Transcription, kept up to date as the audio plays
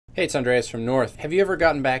Hey, it's Andreas from North. Have you ever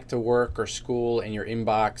gotten back to work or school and your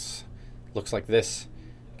inbox looks like this?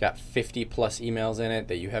 Got 50 plus emails in it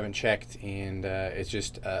that you haven't checked, and it's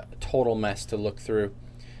just a total mess to look through.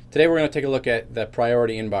 Today we're going to take a look at the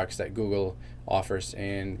priority inbox that Google offers,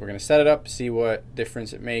 and we're going to set it up, see what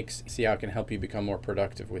difference it makes, see how it can help you become more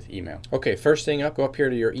productive with email. Okay, first thing up, go up here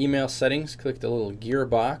to your email settings, click the little gear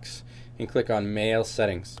box, and click on Mail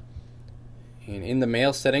Settings. And in the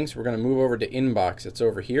mail settings, we're going to move over to inbox. It's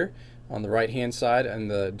over here on the right hand side in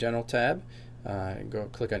the general tab. Go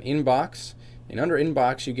click on inbox, and under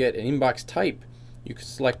inbox you get an inbox type. You can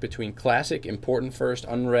select between classic, important first,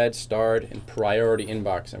 unread, starred, and priority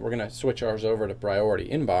inbox. And we're going to switch ours over to priority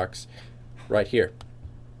inbox right here.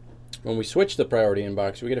 When we switch to priority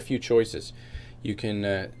inbox, we get a few choices. You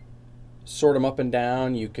can sort them up and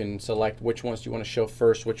down. You can select which ones you want to show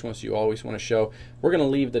first, which ones you always want to show. We're going to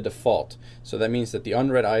leave the default. So that means that the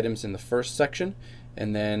unread items in the first section,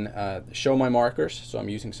 and then show my markers. So I'm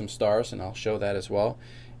using some stars, and I'll show that as well.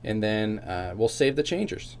 And then we'll save the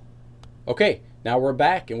changes. Okay, now we're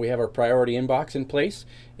back, and we have our priority inbox in place.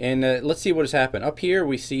 And let's see what has happened. Up here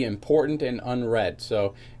we see important and unread.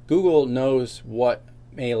 So Google knows what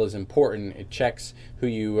mail is important. It checks who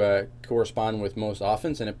you correspond with most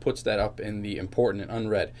often, and it puts that up in the important and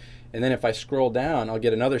unread. And then if I scroll down, I'll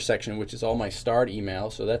get another section which is all my starred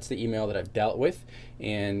email. So that's the email that I've dealt with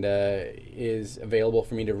and is available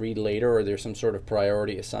for me to read later, or there's some sort of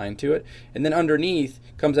priority assigned to it. And then underneath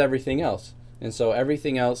comes everything else. And so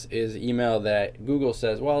everything else is email that Google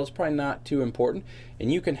says, well, it's probably not too important.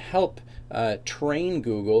 And you can help train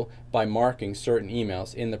Google by marking certain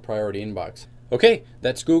emails in the priority inbox. Okay,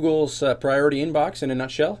 that's Google's priority inbox in a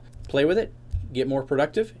nutshell. Play with it, get more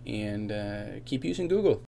productive, and keep using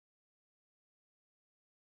Google.